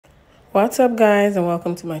What's up, guys, and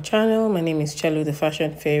welcome to my channel. My name is Chelu the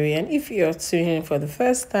Fashion Fairy, and if you're tuning in for the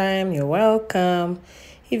first time, you're welcome.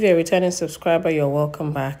 If you're a returning subscriber, you're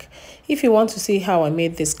welcome back. If you want to see how I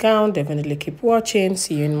made this gown, definitely keep watching.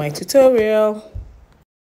 See you in my tutorial.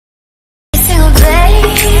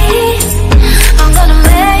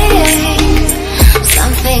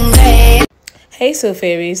 Hey so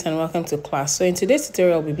fairies, and welcome to class. So in today's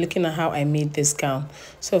tutorial, we'll be looking at how I made this gown.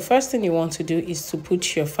 So first thing you want to do is to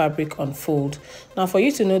put your fabric on fold. Now for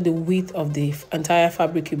you to know the width of the entire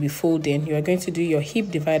fabric you'll be folding, you are going to do your hip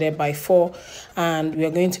divided by 4, and we are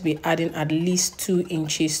going to be adding at least 2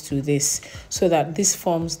 inches to this so that this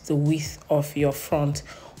forms the width of your front.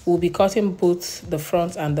 We'll be cutting both the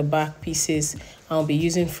front and the back pieces. I'll be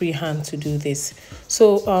using freehand to do this.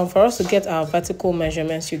 So for us to get our vertical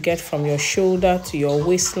measurements, you get from your shoulder to your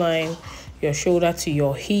waistline, your shoulder to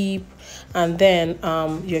your hip, and then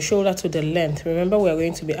your shoulder to the length. Remember, we are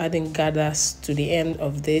going to be adding gathers to the end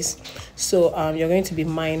of this, so you're going to be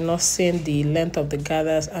minusing the length of the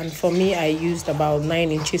gathers, and for me I used about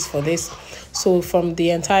 9 inches for this. So from the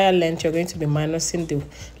entire length, you're going to be minusing the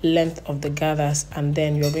length of the gathers, and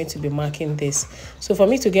then you're going to be marking this. So for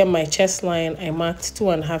me to get my chest line, I marked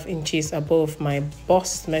 2.5 inches above my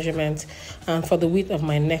bust measurement, and for the width of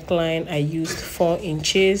my neckline, I used 4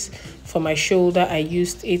 inches. For my shoulder, I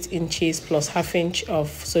used 8 inches plus ½ inch of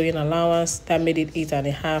sewing allowance. That made it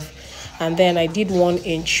 8.5. And then I did 1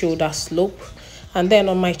 inch shoulder slope. And then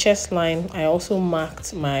on my chest line, I also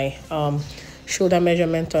marked my shoulder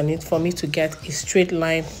measurement on it for me to get a straight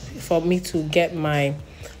line, for me to get my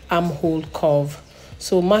armhole curve.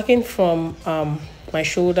 So marking from my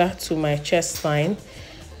shoulder to my chest line,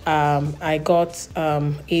 I got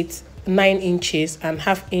 9 inches, and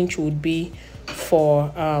 ½ inch would be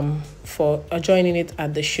for joining it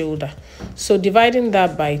at the shoulder. So dividing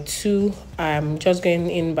that by 2, I'm just going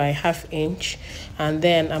in by ½ inch, and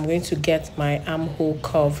then I'm going to get my armhole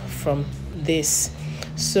curve from this.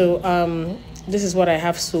 So this is what I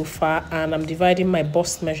have so far, and I'm dividing my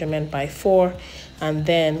bust measurement by 4, and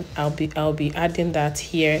then I'll be adding that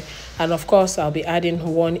here, and of course I'll be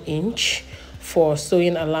adding 1 inch for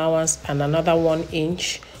sewing allowance and another 1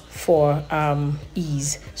 inch for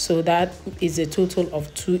ease. So that is a total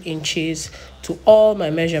of 2 inches to all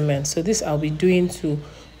my measurements. So this I'll be doing to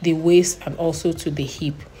the waist and also to the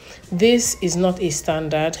hip. This is not a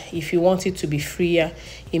standard. If you want it to be freer,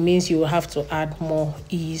 it means you will have to add more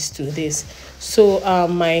ease to this. So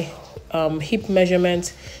my hip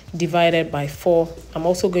measurement divided by 4, I'm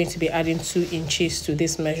also going to be adding 2 inches to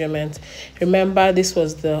this measurement. Remember, this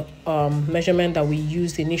was the measurement that we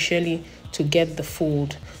used initially to get the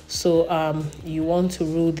fold. So you want to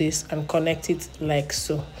rule this and connect it like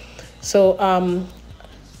so. So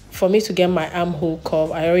for me to get my armhole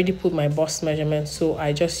curve, I already put my bust measurement, so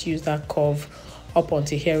I just use that curve up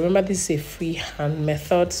onto here. Remember, this is a freehand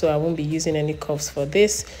method, so I won't be using any curves for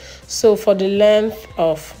this. So for the length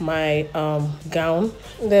of my gown,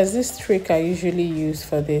 there's this trick I usually use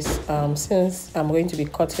for this. Since I'm going to be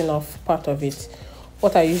cutting off part of it,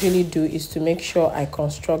 what I usually do is to make sure I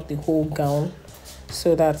construct the whole gown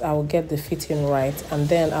so that I will get the fitting right, and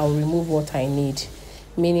then I'll remove what I need,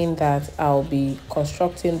 meaning that I'll be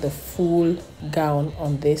constructing the full gown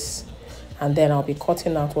on this, and then I'll be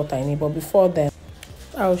cutting out what I need. But before then,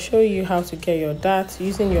 I'll show you how to get your dart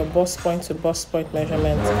using your bust point to bust point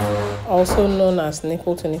measurement, also known as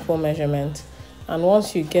nipple to nipple measurement. And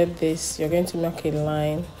once you get this, you're going to make a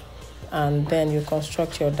line, and then you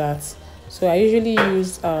construct your darts. So I usually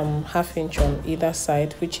use ½ inch on either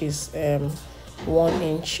side, which is 1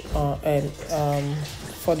 inch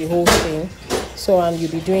for the whole thing. So, and you'll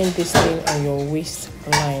be doing this thing on your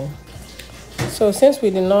waistline. So since we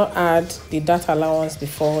did not add the dart allowance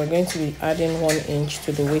before, we're going to be adding 1 inch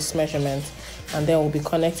to the waist measurement, and then we'll be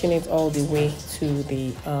connecting it all the way to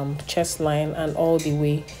the chest line and all the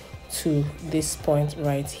way to this point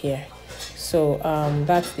right here. So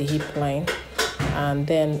that's the hip line, and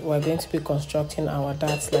then we're going to be constructing our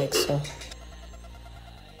darts like so.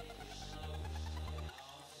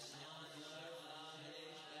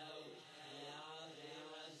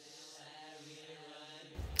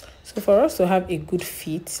 So for us to have a good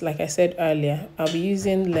fit, like I said earlier, I'll be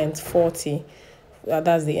using length 40.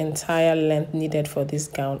 That's the entire length needed for this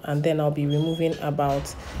gown, and then I'll be removing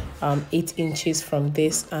about 8 inches from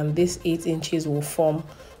this, and this 8 inches will form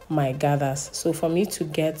my gathers. So for me to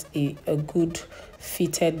get a good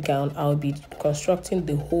fitted gown, I'll be constructing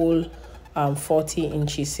the whole 40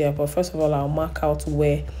 inches here. But first of all, I'll mark out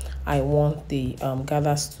where I want the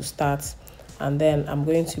gathers to start, and then I'm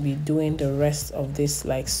going to be doing the rest of this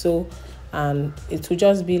like so, and it will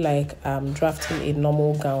just be like drafting a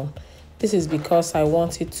normal gown. This is because I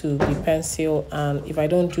want it to be pencil, and if I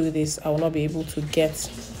don't do this, I will not be able to get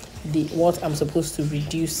the what I'm supposed to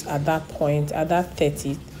reduce at that point, at that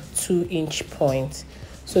 32-inch point.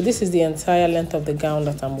 So this is the entire length of the gown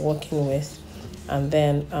that I'm working with, and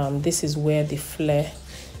then this is where the flare,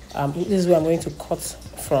 this is where I'm going to cut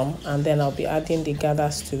from, and then I'll be adding the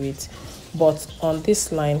gathers to it. But on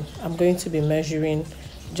this line, I'm going to be measuring,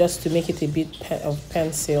 just to make it a bit of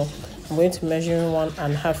pencil, I'm going to measure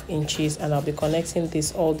 1.5 inches, and I'll be connecting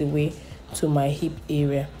this all the way to my hip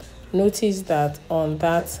area. Notice that on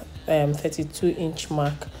that 32-inch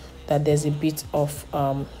mark that there's a bit of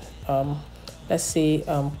let's say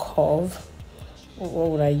curve. What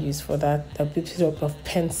would I use for that? A bit of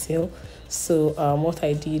pencil. So what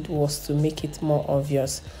I did was to make it more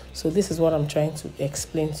obvious. So this is what I'm trying to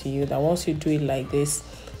explain to you, that once you do it like this,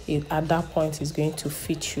 at that point it's going to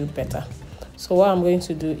fit you better. So what I'm going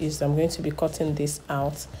to do is I'm going to be cutting this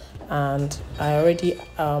out, and I already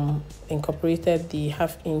incorporated the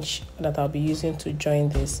 1/2 inch that I'll be using to join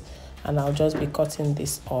this, and I'll just be cutting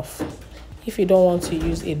this off. If you don't want to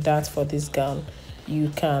use a dart for this gown, you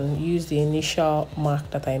can use the initial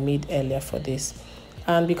mark that I made earlier for this.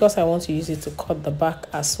 And because I want to use it to cut the back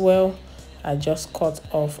as well, I just cut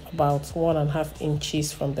off about 1.5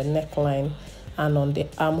 inches from the neckline, and on the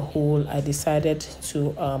armhole I decided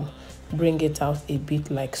to bring it out a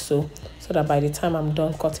bit like so that by the time I'm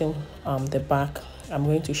done cutting the back, I'm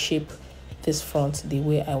going to shape this front the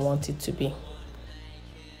way I want it to be.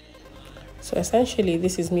 So essentially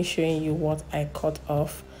this is me showing you what I cut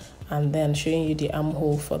off, and then showing you the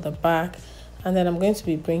armhole for the back. And then I'm going to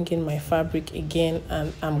be bringing my fabric again,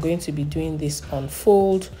 and I'm going to be doing this on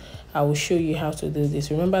fold. I will show you how to do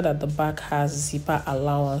this. Remember that the back has zipper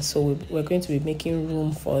allowance, so we're going to be making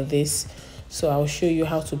room for this. So I'll show you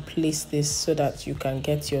how to place this so that you can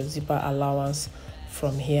get your zipper allowance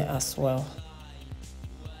from here as well.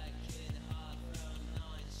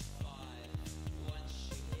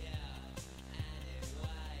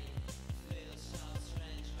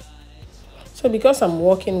 So because I'm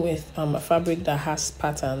working with a fabric that has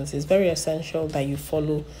patterns, it's very essential that you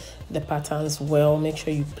follow the patterns well. Make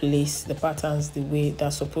sure you place the patterns the way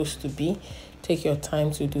they're supposed to be. Take your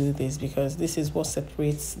time to do this, because this is what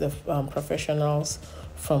separates the professionals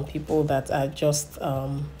from people that are just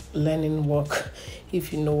learning work,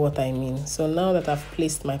 if you know what I mean. So now that I've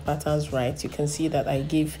placed my patterns right, you can see that I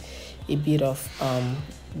gave a bit of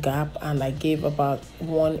gap, and I gave about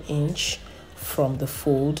 1 inch from the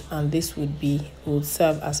fold, and this would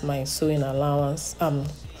serve as my sewing allowance,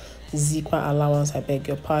 zipper allowance, I beg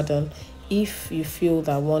your pardon. If you feel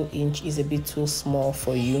that 1 inch is a bit too small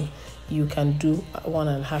for you, you can do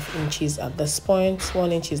 1.5 inches at this point.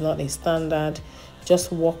 1 inch is not a standard.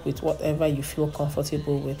 Just work with whatever you feel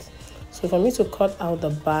comfortable with. So for me to cut out the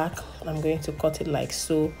back, I'm going to cut it like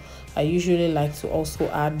so. I usually like to also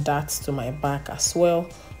add darts to my back as well,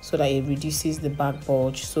 so that it reduces the back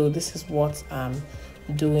bulge. So this is what I'm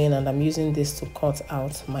doing, and I'm using this to cut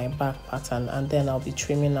out my back pattern, and then I'll be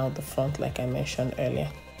trimming out the front like I mentioned earlier.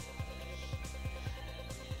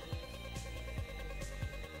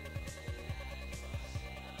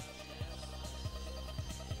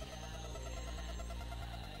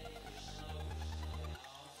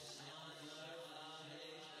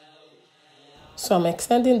 So I'm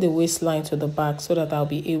extending the waistline to the back so that I'll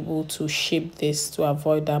be able to shape this to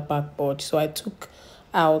avoid that back bulge. So I took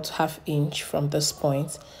out 1/2 inch from this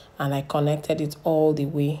point, and I connected it all the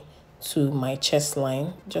way to my chest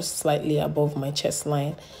line, just slightly above my chest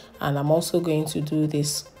line. And I'm also going to do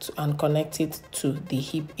this and connect it to the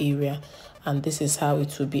hip area, and this is how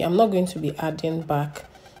it will be. I'm not going to be adding back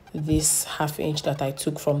this 1/2 inch that I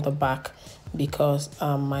took from the back, because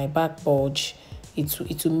my back bulge,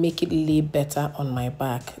 it will make it lay better on my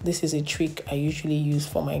back. This is a trick I usually use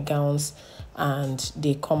for my gowns, and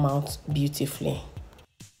they come out beautifully.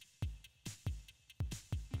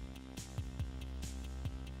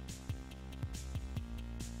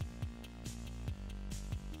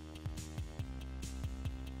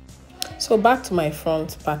 So back to my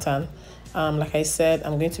front pattern. Like I said,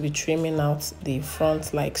 I'm going to be trimming out the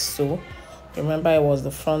front like so. Remember, it was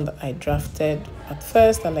the front that I drafted at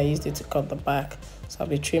first, and I used it to cut the back. So I'll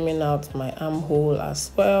be trimming out my armhole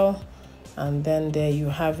as well, and then there you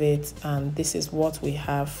have it. And this is what we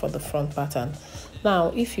have for the front pattern.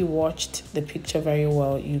 Now if you watched the picture very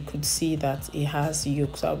well, you could see that it has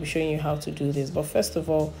yoke, so I'll be showing you how to do this. But first of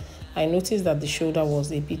all, I noticed that the shoulder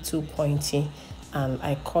was a bit too pointy, and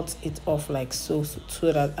I cut it off like so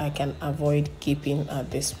that I can avoid gaping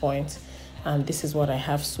at this point. And this is what I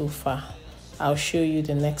have so far. I'll show you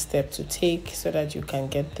the next step to take so that you can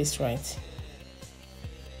get this right.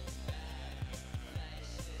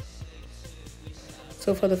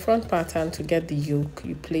 So for the front pattern, to get the yoke,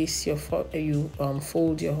 you place your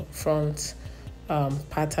fold your front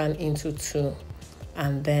pattern into two,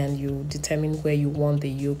 and then you determine where you want the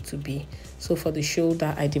yoke to be. So for the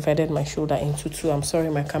shoulder, I divided my shoulder into two. I'm sorry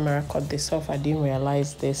my camera cut this off. I didn't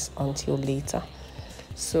realize this until later.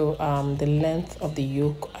 So the length of the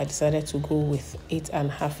yoke, I decided to go with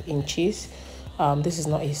 8.5 inches. This is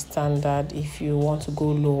not a standard. If you want to go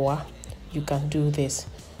lower, you can do this.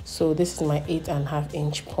 So this is my 8.5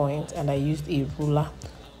 inch point, and I used a ruler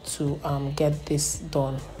to get this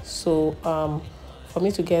done. So for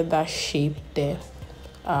me to get that shape there,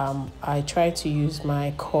 I tried to use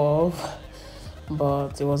my curve,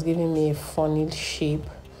 but it was giving me a funny shape,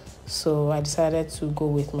 so I decided to go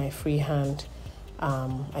with my free hand.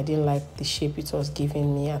 I didn't like the shape it was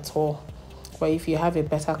giving me at all. But if you have a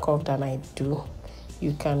better curve than I do,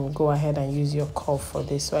 you can go ahead and use your curve for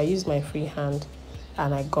this. So I used my free hand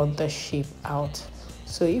and I got the shape out.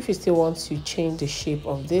 So if you still want to change the shape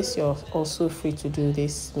of this, you're also free to do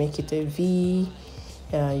this. Make it a V,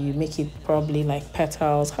 you make it probably like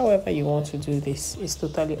petals. However you want to do this, it's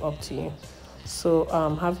totally up to you. So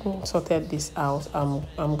having sorted this out,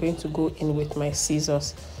 I'm going to go in with my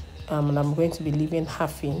scissors, and I'm going to be leaving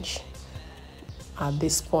 1/2 inch at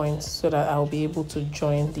this point so that I'll be able to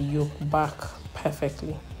join the yoke back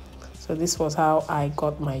perfectly. So this was how I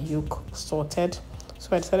got my yoke sorted.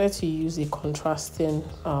 So I decided to use a contrasting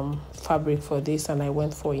fabric for this, and I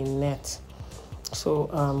went for a net. So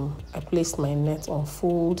I placed my net on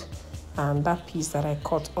fold, and that piece that I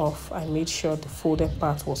cut off, I made sure the folded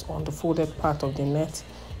part was on the folded part of the net.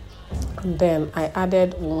 And then I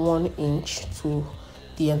added 1 inch to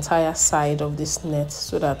the entire side of this net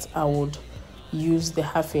so that I would use the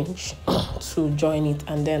 1/2 inch to join it,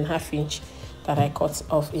 and then 1/2 inch that I cut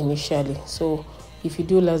off initially. So if you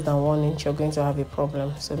do less than 1 inch, you're going to have a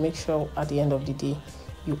problem. So make sure at the end of the day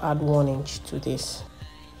you add 1 inch to this.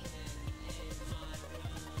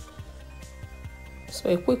 So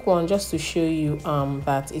a quick one just to show you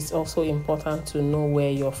that it's also important to know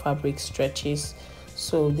where your fabric stretches.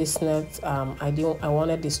 So this net, I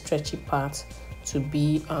wanted the stretchy part to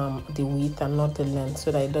be the width and not the length,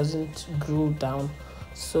 so that it doesn't grow down.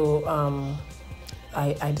 So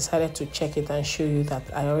I decided to check it and show you that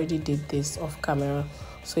I already did this off camera.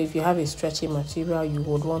 So if you have a stretchy material, you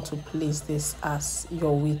would want to place this as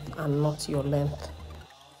your width and not your length.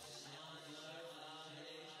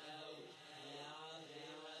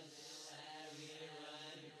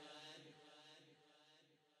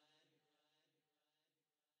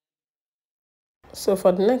 So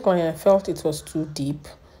for the neckline, I felt it was too deep,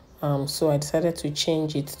 so I decided to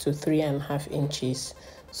change it to 3.5 inches.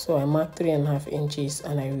 So I marked 3.5 inches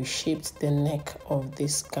and I reshaped the neck of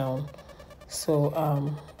this gown. So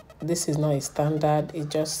this is not a standard, it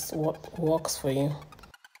just works for you.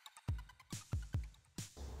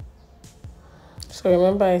 So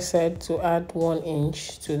remember I said to add 1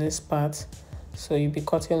 inch to this part, so you'll be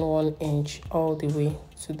cutting 1 inch all the way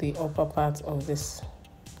to the upper part of this.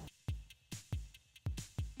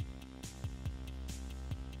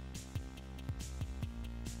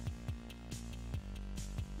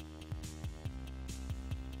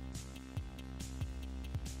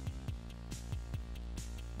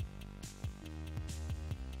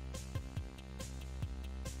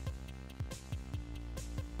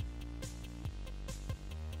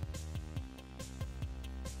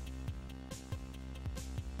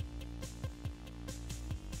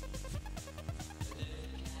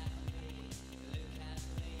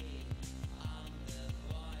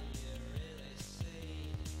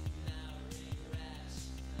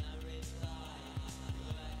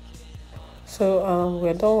 So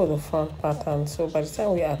we're done with the front pattern. So by the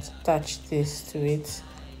time we attach this to it,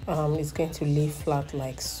 it's going to lay flat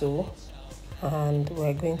like so. And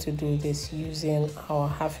we're going to do this using our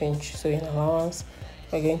 1/2 inch sewing allowance.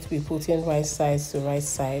 We're going to be putting right side to right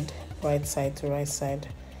side, right side to right side,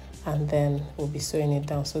 and then we'll be sewing it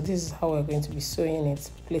down. So this is how we're going to be sewing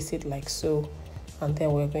it. Place it like so, and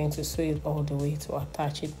then we're going to sew it all the way to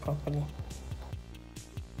attach it properly.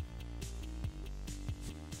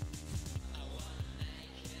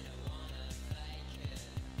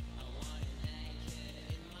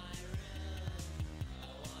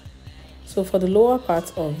 So for the lower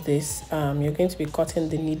part of this, you're going to be cutting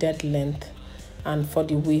the needed length, and for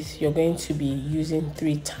the width, you're going to be using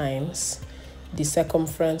 3 times the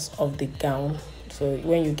circumference of the gown. So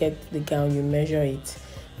when you get the gown, you measure it,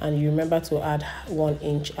 and you remember to add 1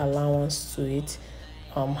 inch allowance to it,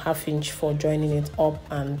 1/2 inch for joining it up,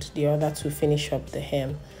 and the other to finish up the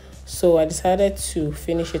hem. So I decided to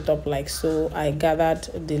finish it up like so. I gathered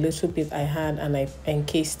the little bit I had and I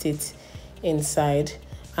encased it inside.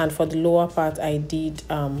 And for the lower part, I did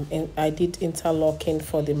interlocking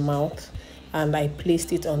for the mouth, and I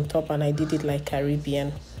placed it on top, and I did it like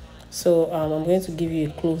Caribbean. So I'm going to give you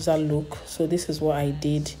a closer look. So this is what I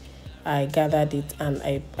did. I gathered it, and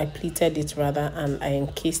I pleated it rather, and I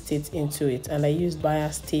encased it into it, and I used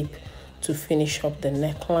bias tape to finish up the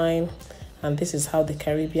neckline. And this is how the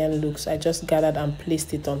Caribbean looks. I just gathered and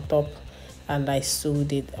placed it on top, and I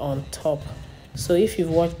sewed it on top. So if you've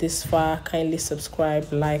watched this far, kindly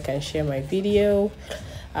subscribe, like, and share my video.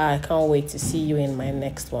 I can't wait to see you in my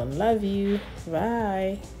next one. Love you.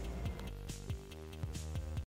 Bye.